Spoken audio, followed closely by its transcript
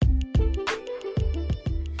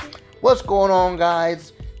What's going on,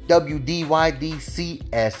 guys? WDYDCSP,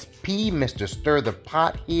 Mr. Stir the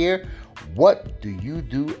Pot here. What do you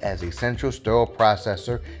do as a central sterile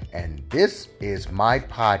processor? And this is my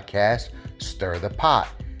podcast, Stir the Pot.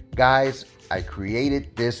 Guys, I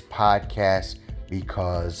created this podcast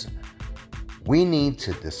because we need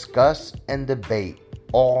to discuss and debate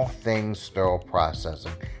all things sterile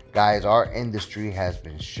processing. Guys, our industry has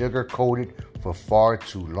been sugar-coated for far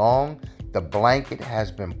too long. The blanket has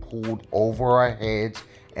been pulled over our heads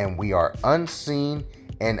and we are unseen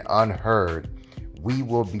and unheard. We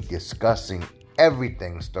will be discussing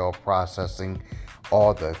everything sterile processing,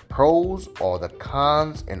 all the pros, all the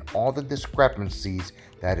cons, and all the discrepancies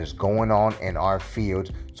that is going on in our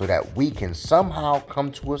field so that we can somehow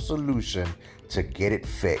come to a solution to get it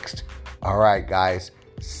fixed. All right, guys,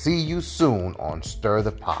 see you soon on Stir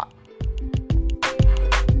the Pot.